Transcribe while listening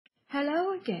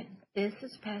Hello again. This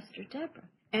is Pastor Deborah,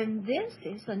 and this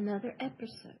is another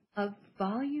episode of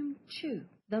Volume 2,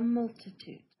 The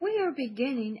Multitude. We are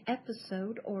beginning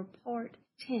episode or part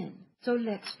 10, so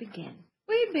let's begin.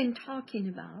 We've been talking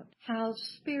about how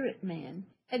spirit man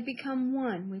had become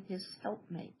one with his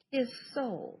helpmate, his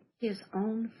soul, his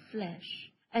own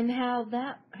flesh, and how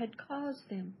that had caused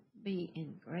them to be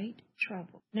in great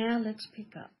trouble. Now let's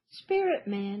pick up. Spirit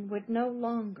man would no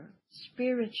longer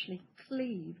spiritually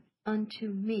cleave unto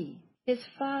me, his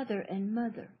father and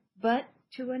mother, but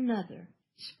to another.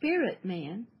 Spirit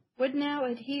man would now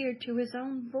adhere to his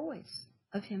own voice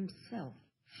of himself,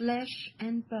 flesh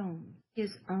and bone,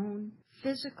 his own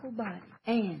physical body,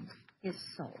 and his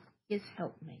soul, his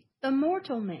helpmate. The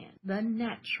mortal man, the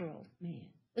natural man,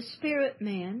 the spirit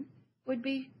man would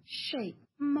be shaped,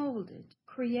 molded,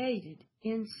 created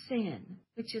in sin,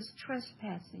 which is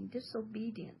trespassing,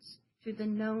 disobedience to the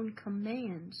known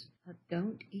commands of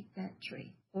don't eat that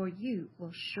tree, or you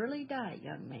will surely die,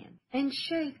 young man, and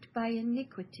shaped by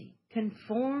iniquity,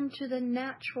 conformed to the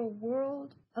natural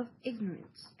world of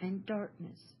ignorance and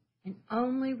darkness, and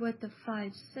only what the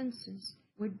five senses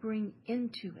would bring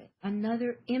into it,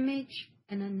 another image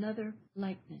and another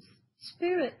likeness.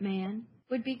 Spirit man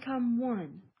would become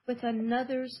one with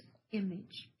another's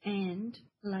image and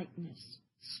likeness.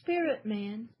 Spirit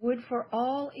man would for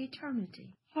all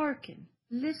eternity hearken,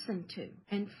 listen to,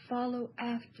 and follow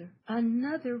after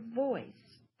another voice,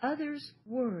 others'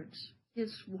 words,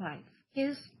 his wife,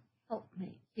 his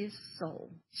helpmate, his soul.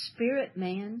 Spirit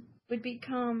man would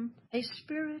become a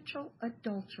spiritual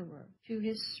adulterer to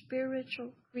his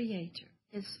spiritual creator,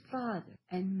 his father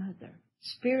and mother.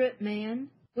 Spirit man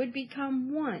would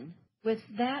become one with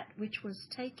that which was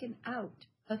taken out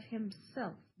of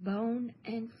himself, bone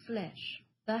and flesh,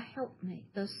 the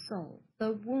helpmate, the soul,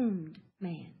 the wombed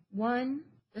man. One,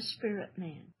 the spirit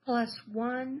man, plus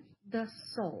one, the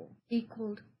soul,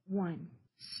 equaled one.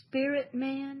 Spirit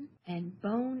man and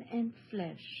bone and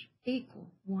flesh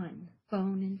equal one,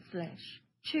 bone and flesh.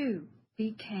 Two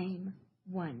became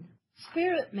one.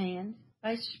 Spirit man,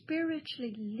 by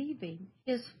spiritually leaving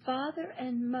his father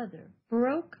and mother,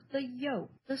 broke the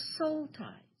yoke, the soul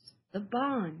ties, the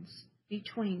bonds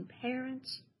between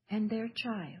parents and their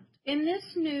child. In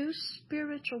this new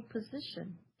spiritual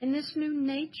position, in this new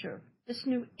nature, this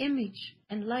new image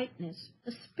and likeness,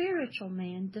 the spiritual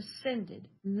man descended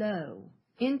low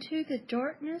into the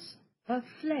darkness of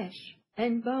flesh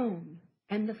and bone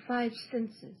and the five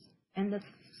senses and the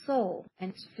soul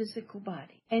and its physical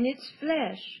body. And its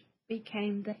flesh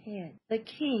became the head, the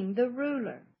king, the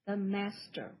ruler, the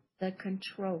master, the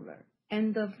controller.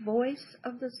 And the voice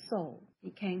of the soul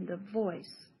became the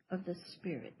voice of the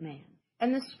spirit man.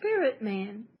 And the spirit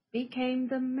man became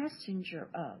the messenger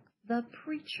of, the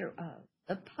preacher of,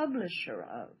 the publisher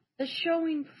of, the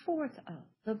showing forth of,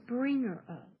 the bringer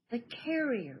of, the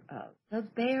carrier of, the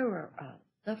bearer of,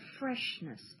 the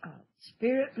freshness of.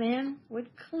 Spirit man would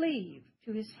cleave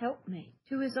to his helpmate,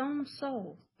 to his own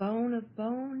soul, bone of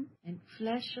bone and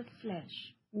flesh of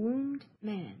flesh, wombed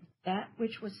man, that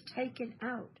which was taken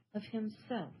out of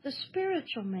himself. The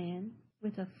spiritual man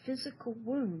with a physical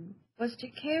womb was to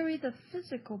carry the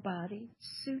physical body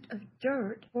suit of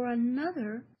dirt for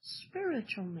another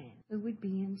spiritual man who would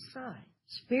be inside.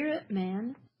 Spirit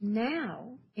man,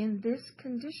 now in this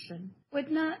condition, would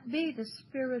not be the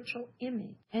spiritual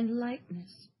image and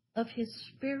likeness of his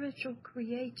spiritual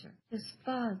creator, his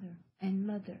father and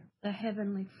mother, the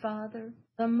heavenly Father,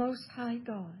 the Most High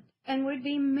God, and would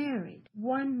be married,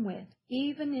 one with,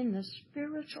 even in the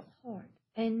spiritual heart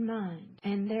and mind,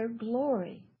 and their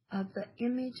glory of the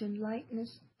image and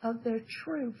likeness of their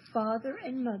true father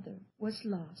and mother was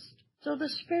lost. So the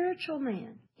spiritual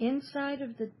man, inside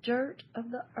of the dirt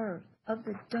of the earth, of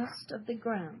the dust of the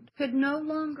ground, could no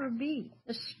longer be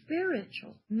the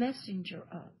spiritual messenger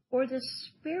of, or the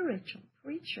spiritual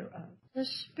preacher of, the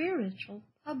spiritual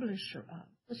publisher of,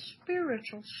 the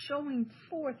spiritual showing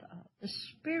forth of, the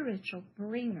spiritual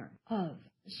bringer of,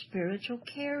 the spiritual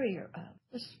carrier of,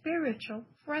 the spiritual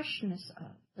freshness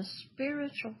of, the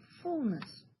spiritual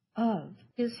fullness of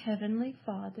his heavenly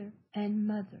Father and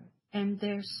Mother, and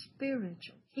their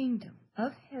spiritual kingdom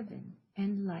of heaven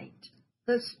and light.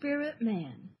 The spirit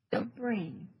man will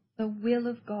bring the will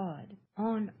of God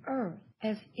on earth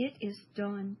as it is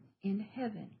done in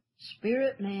heaven.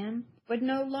 Spirit man would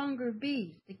no longer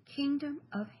be the kingdom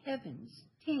of heaven's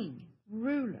king,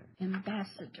 ruler,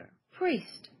 ambassador,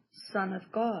 priest, son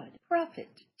of God,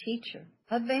 prophet, teacher,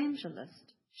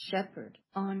 evangelist, shepherd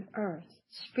on earth.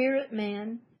 Spirit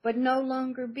man would no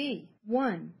longer be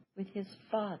one with his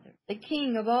Father, the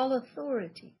King of all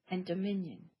authority and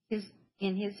dominion,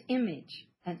 in his image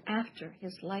and after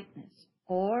his likeness,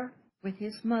 or with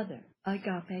his mother,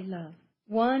 agape love.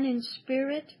 One in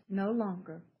spirit, no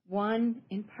longer. One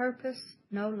in purpose,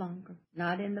 no longer.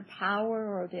 Not in the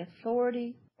power or the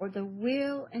authority or the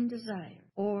will and desire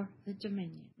or the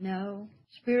dominion. No,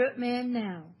 spirit man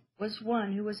now was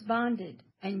one who was bonded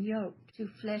and yoked to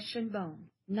flesh and bone,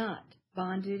 not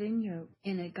bonded and yoked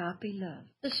in agape love.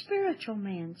 The spiritual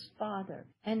man's father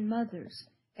and mother's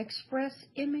express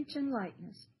image and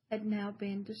likeness had now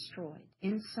been destroyed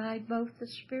inside both the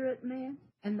spirit man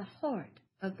and the heart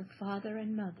of the father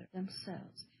and mother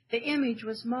themselves. The image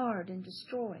was marred and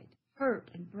destroyed,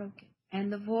 hurt and broken,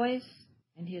 and the voice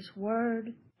and his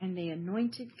word and the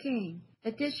anointed king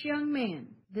that this young man,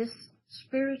 this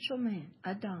spiritual man,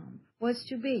 Adam, was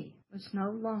to be, was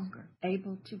no longer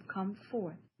able to come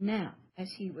forth now as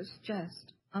he was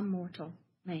just a mortal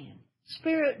man.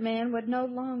 Spirit man would no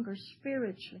longer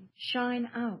spiritually shine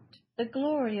out the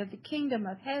glory of the kingdom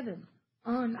of heaven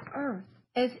on earth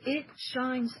as it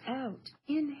shines out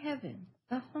in heaven,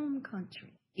 the home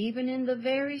country. Even in the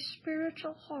very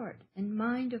spiritual heart and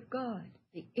mind of God,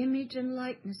 the image and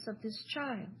likeness of this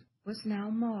child was now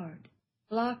marred,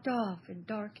 blocked off and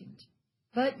darkened.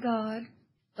 But God,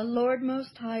 the Lord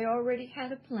Most High, already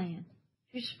had a plan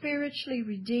to spiritually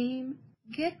redeem,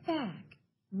 get back,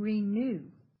 renew,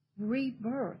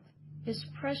 rebirth his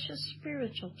precious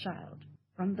spiritual child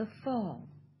from the fall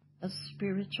of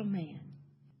spiritual man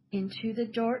into the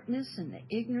darkness and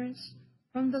the ignorance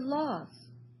from the loss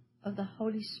of the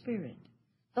Holy Spirit,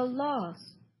 the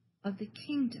loss of the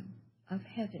kingdom of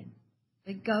heaven,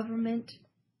 the government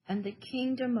and the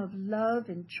kingdom of love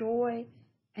and joy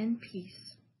and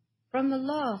peace, from the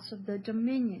loss of the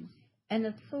dominion and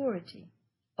authority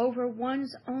over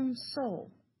one's own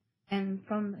soul, and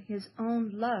from his own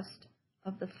lust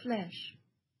of the flesh,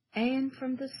 and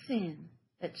from the sin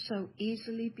that so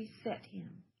easily beset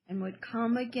him and would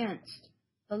come against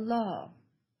the law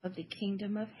of the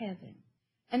kingdom of heaven,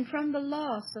 and from the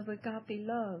loss of agape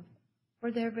love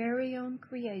for their very own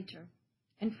Creator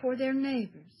and for their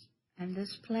neighbors. And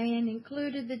this plan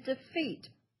included the defeat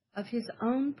of his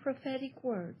own prophetic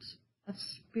words of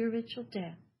spiritual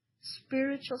death,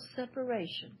 spiritual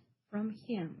separation from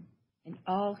him and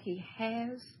all he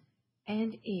has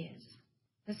and is.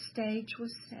 The stage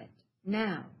was set.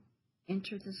 Now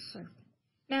enter the serpent.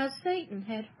 Now Satan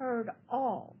had heard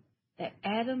all that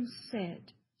Adam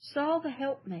said, saw the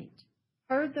helpmate,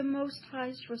 heard the Most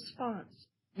High's response.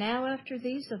 Now after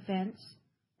these events,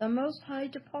 the Most High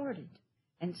departed,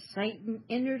 and Satan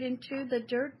entered into the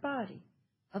dirt body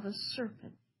of a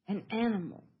serpent, an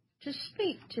animal, to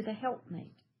speak to the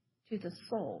helpmate, to the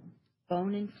soul,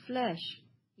 bone and flesh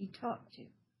he talked to,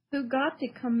 who got the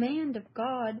command of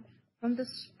God from the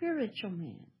spiritual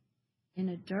man in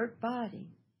a dirt body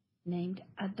named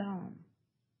Adam.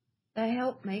 The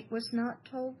helpmate was not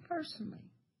told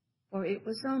personally, for it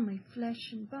was only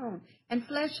flesh and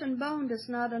flesh and bone does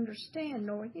not understand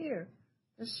nor hear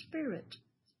the Spirit's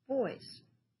voice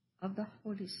of the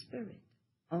Holy Spirit.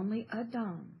 Only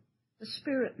Adam, the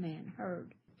spirit man,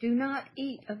 heard, "Do not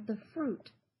eat of the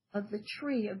fruit of the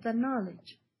tree of the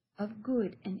knowledge of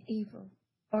good and evil,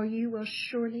 or you will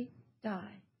surely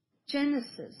die."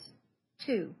 Genesis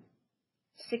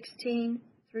 2:16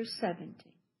 through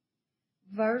 17.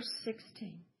 Verse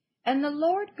 16. And the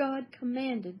Lord God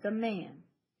commanded the man,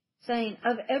 saying,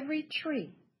 "Of every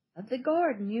tree of the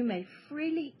garden you may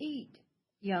freely eat,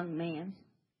 young man."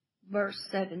 Verse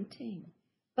 17.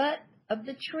 But of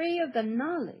the tree of the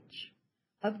knowledge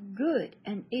of good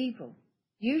and evil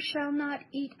you shall not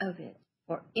eat of it,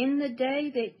 for in the day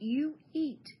that you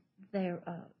eat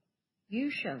thereof you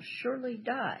shall surely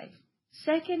die.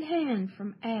 Second hand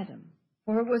from Adam,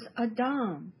 for it was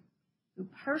Adam who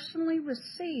personally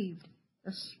received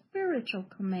the spiritual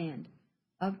command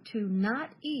of to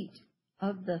not eat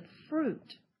of the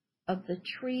fruit of the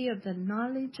tree of the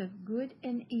knowledge of good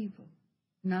and evil,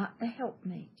 not the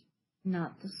helpmate,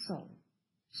 not the soul.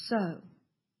 So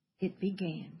it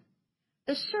began.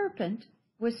 The serpent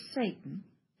was Satan,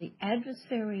 the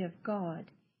adversary of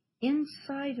God.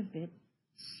 Inside of it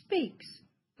speaks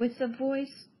with the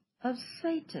voice of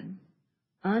Satan,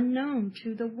 unknown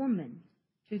to the woman,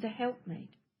 to the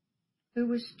helpmate, who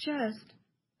was just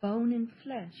bone and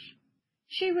flesh.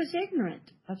 She was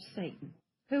ignorant of Satan,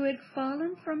 who had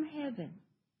fallen from heaven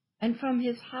and from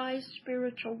his high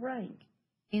spiritual rank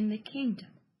in the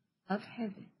kingdom of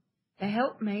heaven. The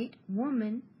helpmate,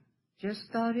 woman,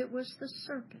 just thought it was the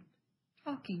serpent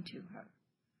talking to her.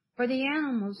 For the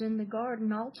animals in the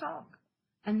garden all talk,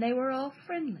 and they were all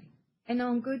friendly and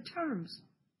on good terms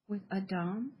with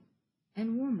Adam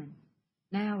and woman.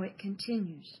 Now it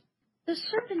continues. The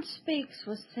serpent speaks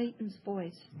with Satan's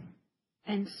voice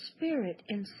and spirit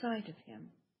inside of him,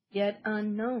 yet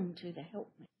unknown to the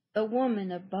helpmate, the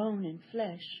woman of bone and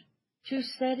flesh, to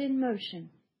set in motion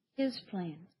his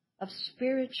plans of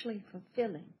spiritually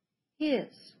fulfilling his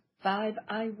 5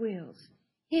 I wills,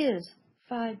 his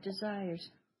 5 desires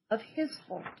of his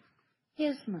heart,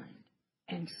 his mind,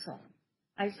 and soul.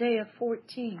 Isaiah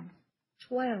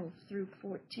 14:12 through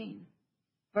 14.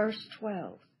 Verse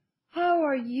 12. How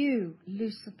are you,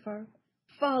 Lucifer,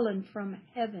 fallen from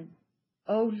heaven,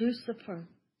 O Lucifer,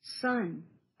 son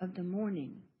of the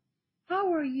morning?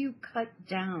 How are you cut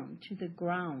down to the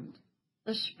ground,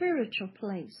 the spiritual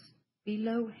place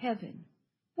below heaven,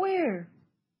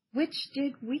 which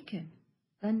did weaken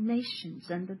the nations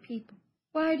and the people?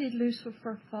 Why did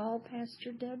Lucifer fall,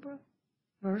 Pastor Deborah?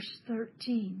 Verse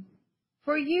 13.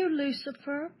 For you,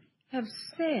 Lucifer, have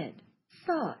said,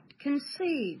 thought,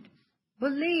 conceived,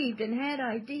 believed, and had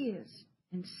ideas,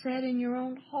 and said in your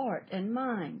own heart and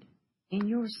mind, in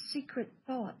your secret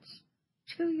thoughts,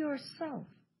 to yourself,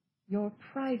 your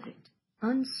private,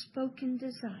 unspoken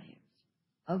desires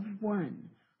of one,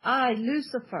 I,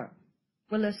 Lucifer,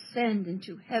 will ascend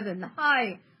into heaven. The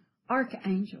high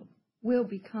archangel will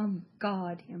become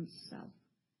God himself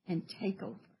and take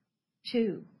over.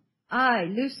 2, I,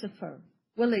 Lucifer,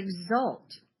 will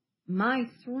exalt my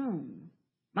throne,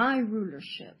 my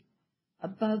rulership,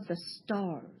 above the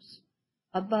stars,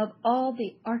 above all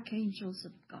the archangels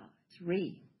of God.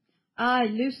 3, I,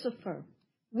 Lucifer,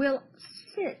 will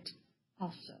sit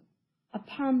also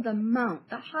upon the mount,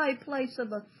 the high place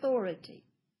of authority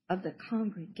of the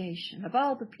congregation, of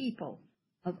all the people,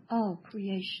 of all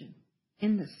creation,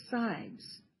 in the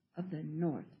sides of the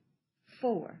north.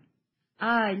 4,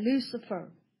 I,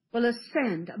 Lucifer, will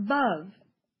ascend above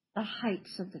the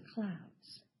heights of the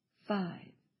clouds. 5,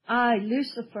 I,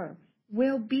 Lucifer,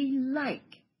 will be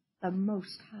like the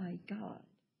Most High God.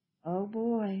 Oh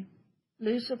boy,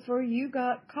 Lucifer, you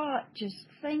got caught just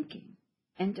thinking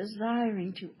and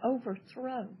desiring to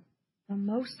overthrow the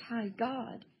Most High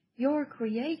God, your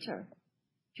Creator,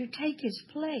 to take his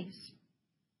place,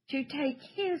 to take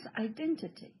his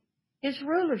identity, his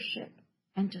rulership,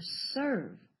 and to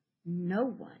serve no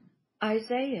one.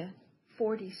 Isaiah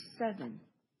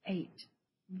 47:8,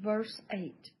 verse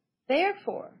 8.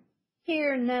 Therefore,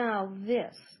 hear now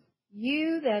this,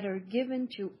 you that are given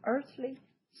to earthly,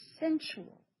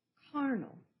 sensual,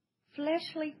 carnal,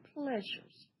 fleshly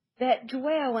pleasures, that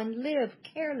dwell and live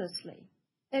carelessly,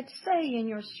 that say in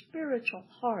your spiritual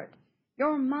heart,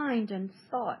 your mind and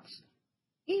thoughts,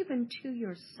 even to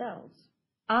yourselves,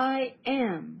 I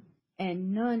am,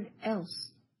 and none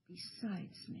else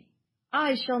besides me.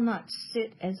 I shall not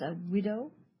sit as a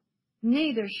widow,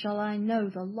 neither shall I know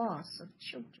the loss of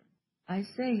children.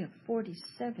 Isaiah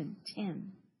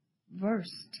 47:10,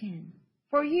 verse 10.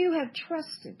 For you have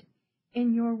trusted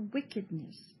in your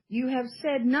wickedness. You have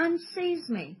said, none sees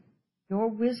me. Your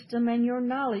wisdom and your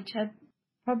knowledge have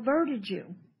perverted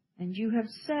you. And you have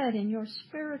said in your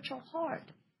spiritual heart,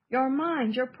 your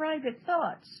mind, your private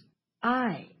thoughts,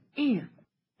 I am,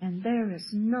 and there is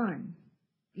none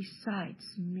besides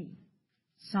me.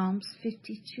 Psalms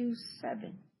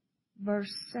 52:7,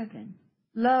 verse 7.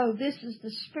 Lo, this is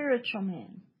the spiritual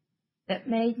man that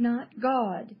made not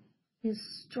God his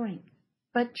strength,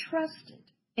 but trusted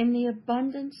in the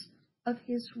abundance of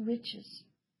his riches,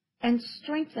 and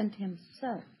strengthened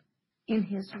himself in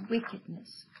his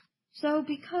wickedness. So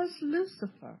because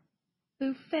Lucifer,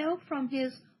 who fell from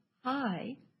his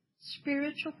high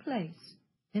spiritual place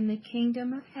in the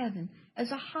kingdom of heaven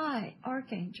as a high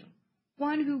archangel,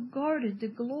 one who guarded the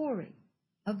glory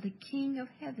of the King of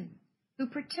heaven, who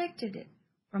protected it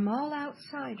from all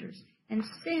outsiders and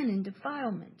sin and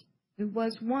defilement, who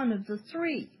was one of the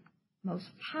 3 most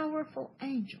powerful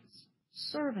angels,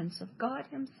 servants of God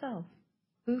himself,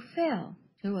 who fell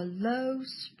to a low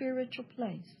spiritual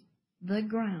place, the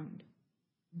ground,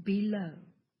 below,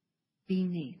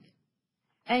 beneath,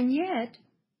 and yet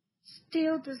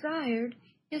still desired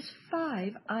his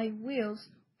 5 I wills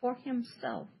for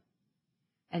himself.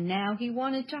 And now he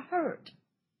wanted to hurt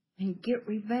and get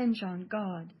revenge on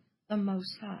God, the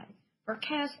Most High, for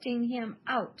casting him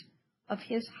out of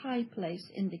his high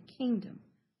place in the kingdom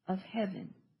of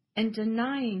heaven and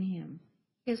denying him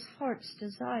his heart's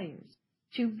desires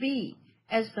to be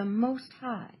as the Most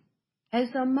High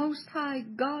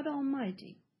God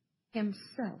Almighty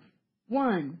himself,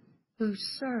 one who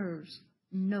serves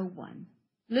no one.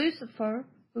 Lucifer,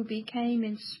 who became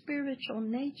in spiritual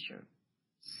nature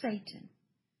Satan,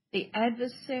 the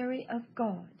adversary of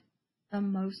God, the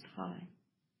Most High,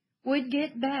 would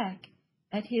get back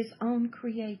at his own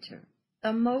Creator,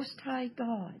 the Most High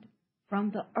God, from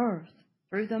the earth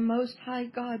through the Most High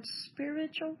God's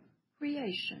spiritual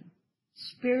creation,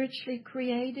 spiritually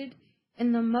created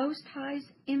in the Most High's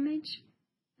image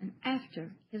and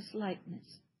after his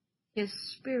likeness, his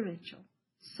spiritual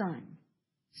Son,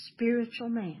 spiritual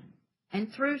man,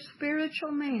 and through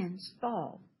spiritual man's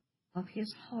fall of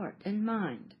his heart and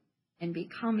mind and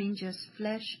becoming just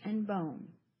flesh and bone,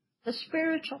 the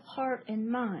spiritual heart and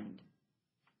mind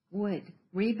would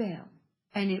rebel,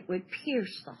 and it would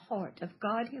pierce the heart of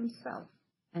God himself,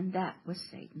 and that was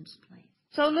Satan's plan.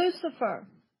 So Lucifer,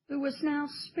 who was now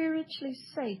spiritually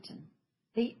Satan,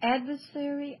 the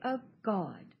adversary of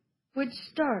God, would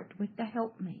start with the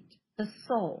helpmate, the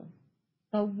soul,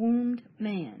 the wombed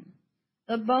man,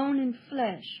 the bone and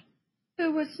flesh,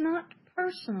 who was not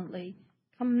personally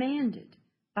commanded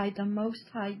by the Most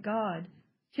High God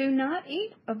to not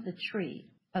eat of the tree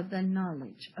of the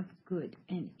knowledge of good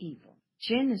and evil.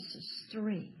 Genesis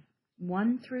 3,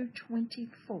 1 through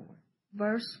 24,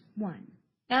 verse 1.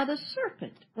 Now the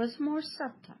serpent was more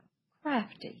subtle,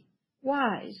 crafty,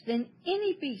 wise than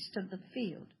any beast of the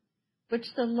field, which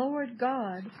the Lord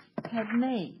God had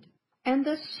made. And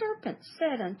the serpent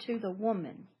said unto the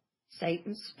woman,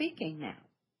 Satan speaking now,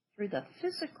 through the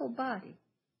physical body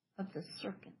of the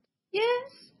serpent,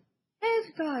 Yes,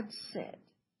 as God said,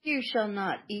 you shall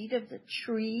not eat of the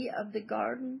tree of the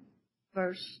garden.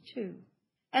 Verse 2.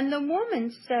 And the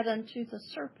woman said unto the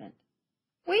serpent,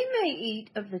 We may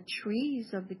eat of the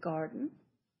trees of the garden.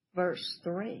 Verse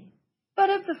 3. But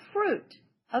of the fruit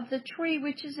of the tree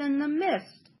which is in the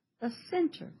midst, the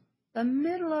center, the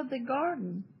middle of the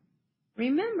garden.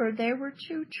 Remember, there were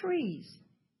two trees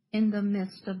in the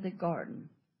midst of the garden,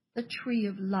 the tree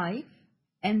of life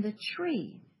and the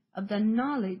tree of the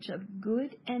knowledge of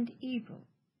good and evil.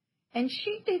 And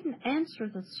she didn't answer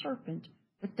the serpent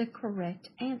with the correct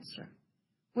answer,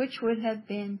 which would have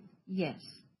been yes,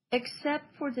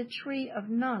 except for the tree of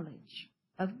knowledge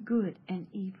of good and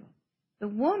evil. The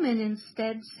woman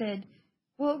instead said,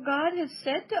 Well, God has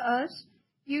said to us,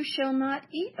 You shall not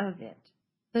eat of it,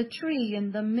 the tree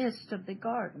in the midst of the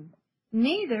garden,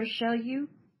 neither shall you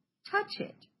touch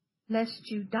it, lest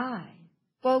you die.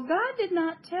 Well, God did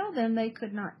not tell them they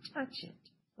could not touch it.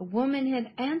 The woman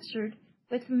had answered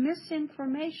with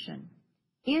misinformation,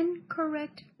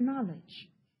 incorrect knowledge,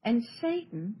 and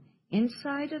Satan,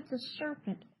 inside of the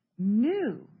serpent,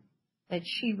 knew that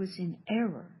she was in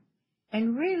error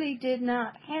and really did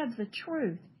not have the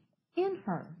truth in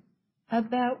her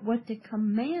about what the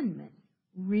commandment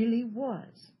really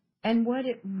was and what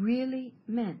it really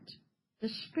meant, the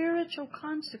spiritual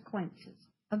consequences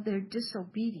of their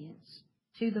disobedience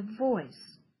to the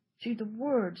voice, to the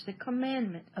words, the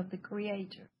commandment of the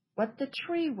Creator, what the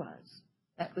tree was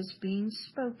that was being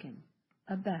spoken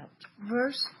about.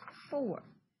 Verse 4,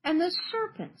 And the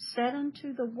serpent said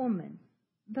unto the woman,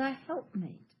 the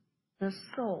helpmate, the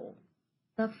soul,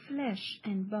 the flesh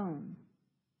and bone.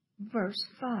 Verse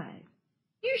 5,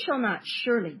 You shall not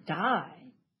surely die.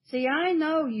 See, I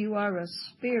know you are a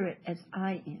spirit as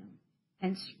I am,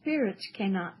 and spirits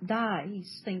cannot die,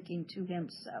 he's thinking to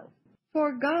himself.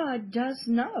 For God does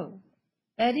know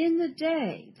that in the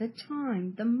day, the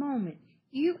time, the moment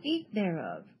you eat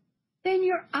thereof, then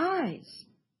your eyes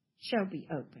shall be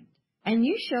opened, and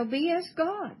you shall be as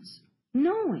gods,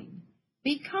 knowing,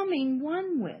 becoming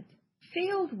one with,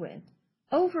 filled with,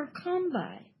 overcome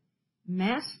by,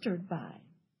 mastered by,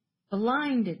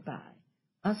 blinded by,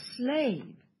 a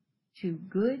slave to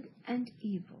good and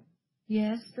evil.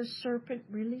 Yes, the serpent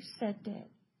really said that.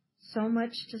 So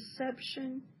much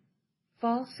deception,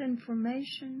 false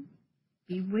information,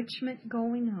 bewitchment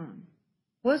going on.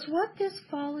 Was what this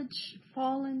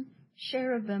fallen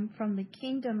cherubim from the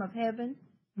kingdom of heaven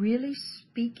really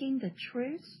speaking the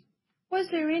truth? Was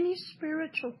there any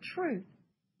spiritual truth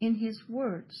in his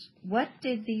words? What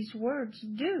did these words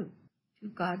do to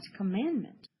God's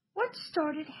commandment? What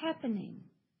started happening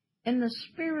in the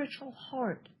spiritual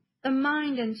heart, the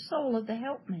mind and soul of the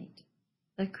helpmate,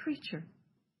 the creature,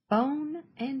 bone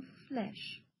and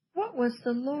flesh? What was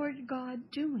the Lord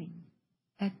God doing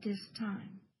at this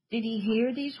time? Did he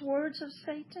hear these words of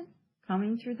Satan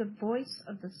coming through the voice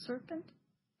of the serpent?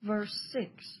 Verse 6,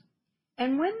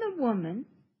 And when the woman,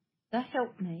 the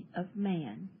helpmate of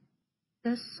man,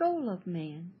 the soul of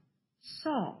man,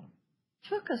 saw,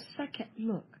 took a second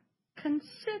look,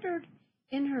 considered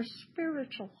in her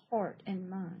spiritual heart and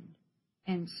mind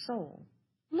and soul,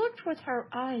 looked with her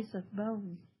eyes of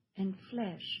bone and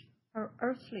flesh, her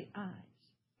earthly eyes,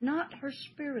 not her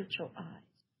spiritual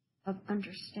eyes of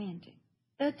understanding,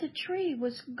 that the tree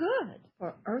was good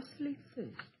for earthly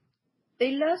food.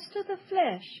 The lust of the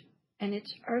flesh and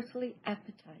its earthly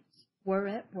appetites were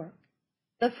at work.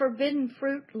 The forbidden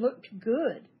fruit looked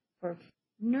good for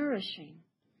nourishing,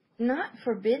 not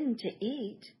forbidden to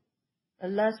eat. The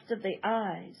lust of the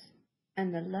eyes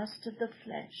and the lust of the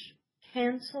flesh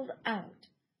canceled out,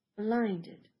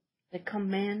 blinded the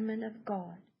commandment of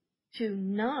God to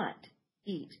not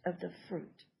eat of the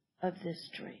fruit of this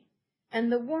tree.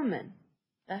 And the woman,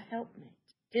 the helpmate,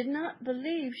 did not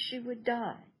believe she would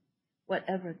die,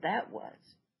 whatever that was,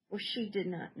 for she did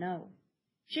not know.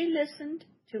 She listened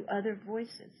to other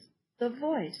voices, the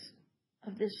voice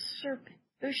of this serpent,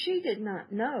 who she did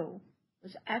not know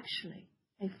was actually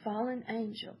a fallen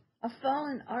angel, a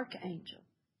fallen archangel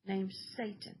named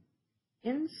Satan,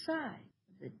 inside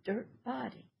the dirt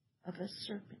body of a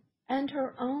serpent, and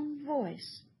her own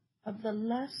voice of the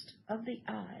lust of the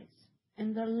eyes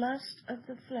and the lust of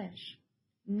the flesh,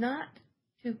 not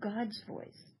to God's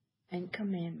voice and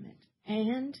commandment,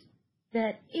 and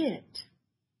that it,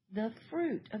 the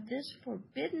fruit of this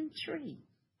forbidden tree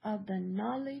of the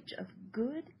knowledge of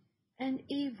good and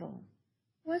evil,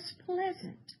 was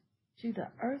pleasant to the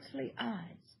earthly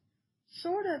eyes,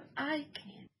 sort of eye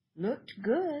candy, looked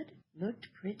good, looked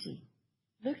pretty,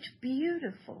 looked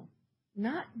beautiful,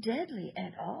 not deadly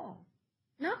at all,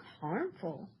 not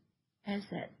harmful, as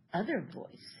that other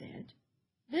voice said.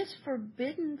 This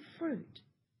forbidden fruit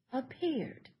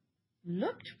appeared,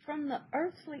 looked from the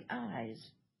earthly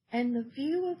eyes and the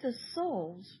view of the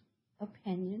soul's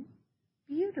opinion,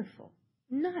 beautiful,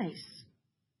 nice,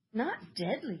 not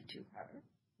deadly to her,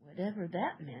 whatever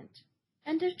that meant,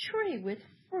 and a tree with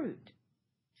fruit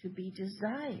to be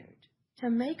desired, to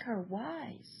make her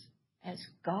wise as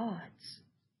God's,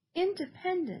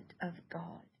 independent of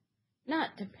God,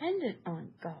 not dependent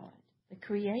on God, the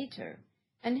Creator,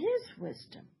 and His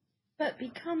wisdom, but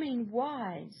becoming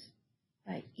wise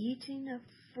by eating of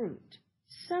fruit,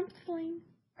 something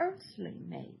earthly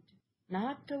made,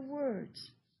 not the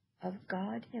words of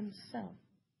God Himself.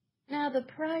 Now the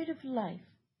pride of life,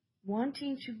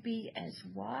 wanting to be as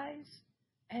wise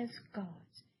as God's,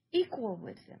 equal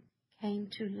with Him, came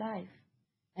to life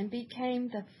and became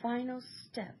the final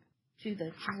step to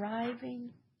the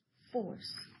driving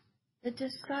force, the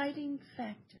deciding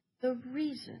factor, the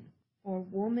reason for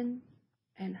woman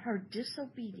and her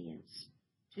disobedience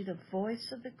to the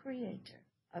voice of the Creator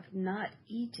of not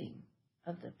eating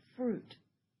of the fruit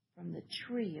from the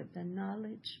tree of the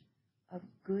knowledge of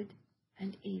good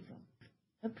and evil.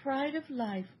 The pride of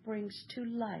life brings to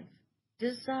life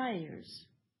desires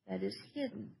that is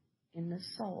hidden in the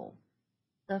soul,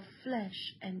 the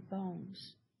flesh and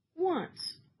bones,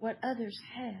 wants what others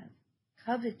have,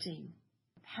 coveting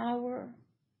power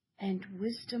and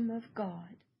wisdom of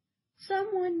God,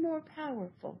 someone more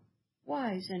powerful,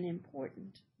 wise and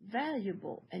important,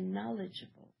 valuable and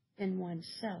knowledgeable than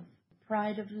oneself.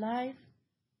 Pride of life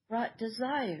brought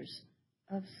desires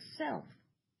of self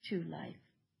to life,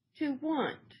 to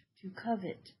want, to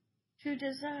covet, to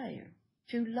desire,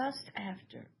 to lust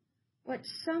after what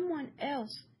someone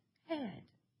else had,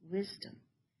 wisdom,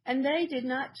 and they did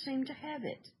not seem to have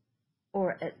it,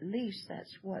 or at least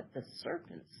that's what the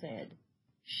serpent said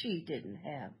she didn't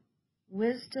have,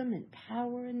 wisdom and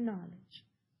power and knowledge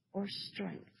or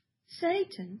strength.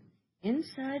 Satan,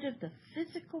 inside of the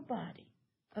physical body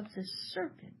of the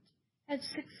serpent, had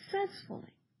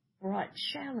successfully brought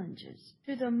challenges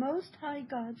to the Most High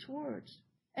God's words,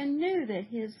 and knew that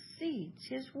his seeds,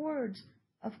 his words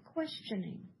of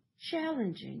questioning,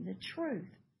 challenging the truth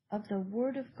of the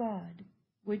Word of God,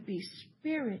 would be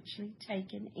spiritually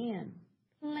taken in,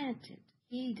 planted,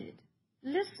 heeded,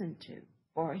 listened to,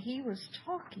 for he was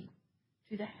talking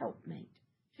to the helpmate,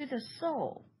 to the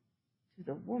soul, to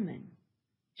the woman,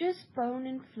 just bone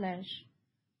and flesh,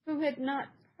 who had not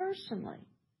personally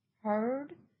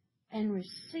heard and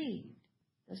received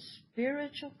the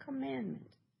spiritual commandment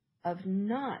of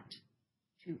not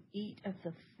to eat of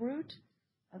the fruit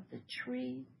of the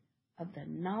tree of the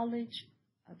knowledge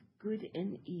of good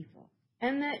and evil,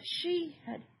 and that she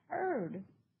had heard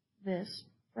this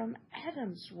from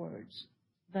Adam's words,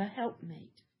 the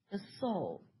helpmate, the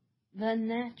soul, the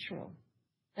natural,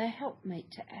 the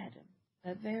helpmate to Adam,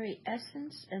 the very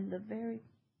essence and the very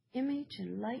image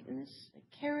and likeness, the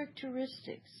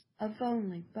characteristics of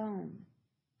only bone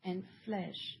and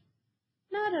flesh,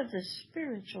 not of the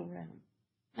spiritual realm,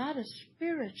 not a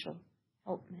spiritual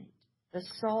helpmate, the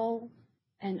soul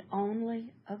and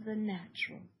only of the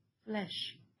natural,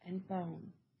 flesh and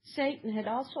bone. Satan had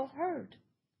also heard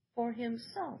for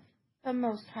himself the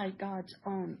Most High God's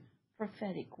own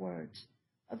prophetic words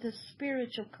of the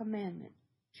spiritual commandment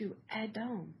to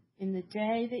Adam, in the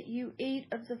day that you eat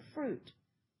of the fruit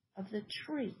of the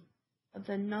tree of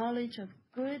the knowledge of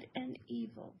good and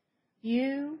evil,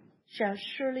 you shall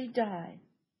surely die.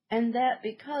 and that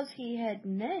because he had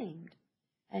named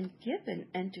and given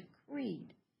and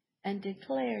decreed and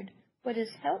declared what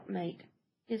his helpmate,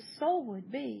 his soul,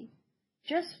 would be,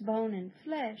 just bone and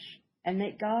flesh, and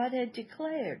that God had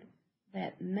declared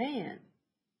that man,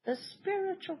 the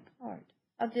spiritual part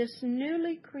of this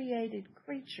newly created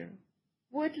creature,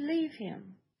 would leave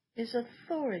him his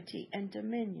authority and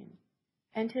dominion,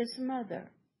 and his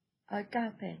mother,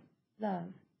 agape,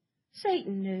 love.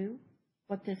 Satan knew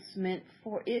what this meant,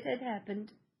 for it had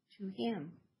happened to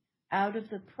him. Out of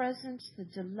the presence, the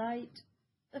delight,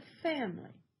 the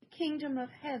family, the kingdom of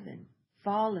heaven,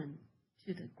 fallen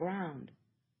to the ground,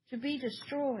 to be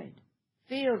destroyed,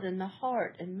 filled in the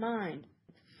heart and mind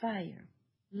with fire,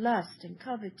 lust, and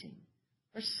coveting,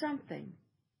 for something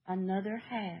another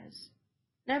has,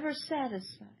 never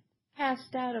satisfied,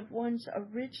 cast out of one's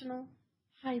original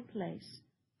high place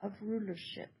of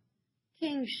rulership,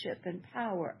 kingship, and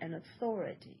power and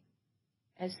authority,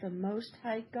 as the Most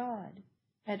High God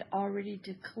had already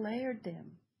declared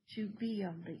them to be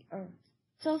on the earth.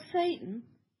 So Satan,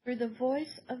 through the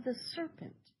voice of the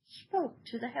serpent, spoke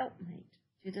to the helpmate,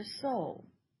 to the soul,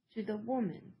 to the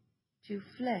woman, to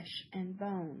flesh and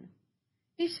bone.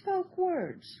 He spoke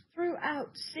words, threw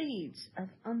out seeds of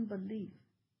unbelief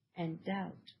and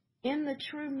doubt in the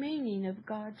true meaning of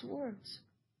God's words.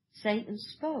 Satan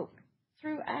spoke,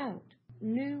 threw out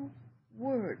new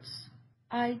words,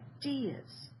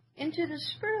 ideas, into the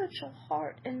spiritual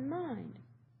heart and mind,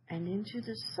 and into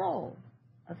the soul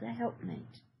of the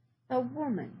helpmate, the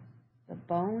woman, the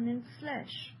bone and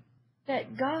flesh,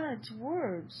 that God's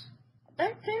words,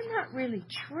 that they're not really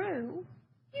true.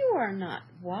 You are not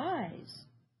wise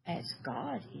as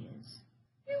God is.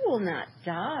 You will not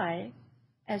die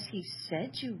as he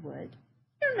said you would.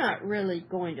 You're not really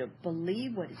going to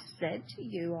believe what he said to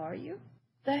you, are you?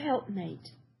 The helpmate,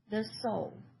 the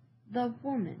soul, the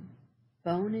woman,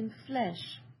 bone and flesh,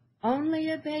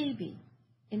 only a baby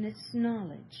in its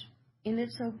knowledge, in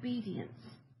its obedience,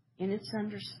 in its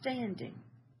understanding,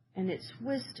 in its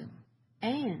wisdom,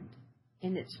 and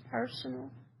in its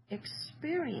personal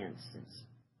experiences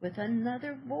with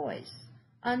another voice,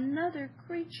 another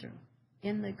creature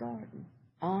in the garden,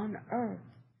 on earth.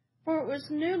 For it was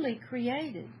newly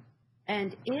created,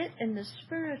 and it and the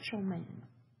spiritual man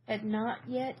had not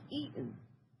yet eaten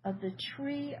of the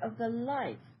tree of the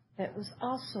life that was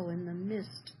also in the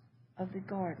midst of the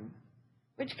garden,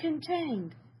 which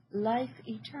contained life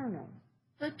eternal,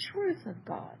 the truth of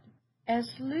God, as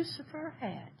Lucifer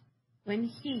had when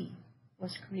he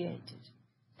was created.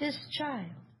 This child,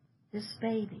 this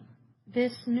baby,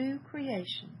 this new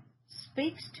creation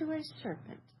speaks to a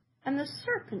serpent, and the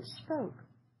serpent spoke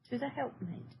to the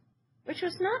helpmate, which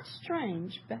was not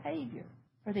strange behavior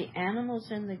for the animals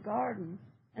in the garden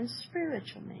and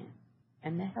spiritual man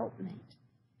and the helpmate.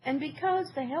 And because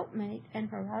the helpmate and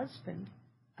her husband,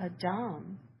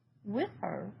 Adam, with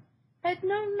her, had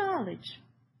no knowledge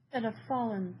that a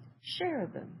fallen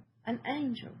cherubim, an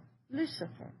angel,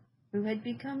 Lucifer, who had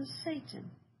become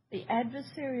Satan, the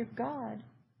adversary of God,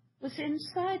 was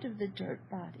inside of the dirt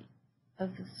body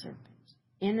of the serpent.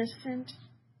 Innocent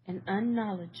and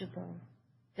unknowledgeable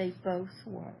they both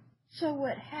were. So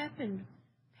what happened,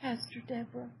 Pastor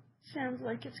Deborah, sounds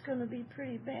like it's going to be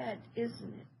pretty bad,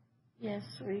 isn't it? Yes,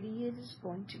 sweetie, it is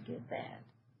going to get bad.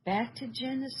 Back to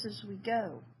Genesis we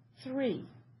go,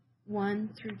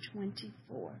 3:1 through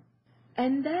 24.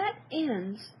 And that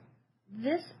ends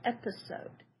this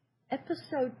episode,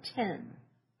 episode 10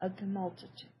 of The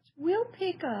Multitude. We'll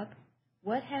pick up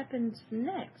what happens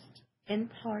next in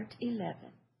part 11.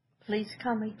 Please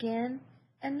come again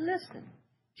and listen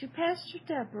to Pastor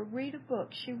Deborah read a book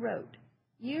she wrote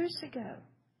years ago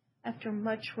after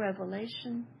much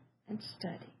revelation and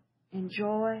study.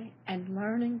 Enjoy and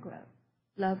learn and grow.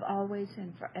 Love always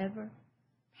and forever,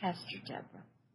 Pastor Deborah.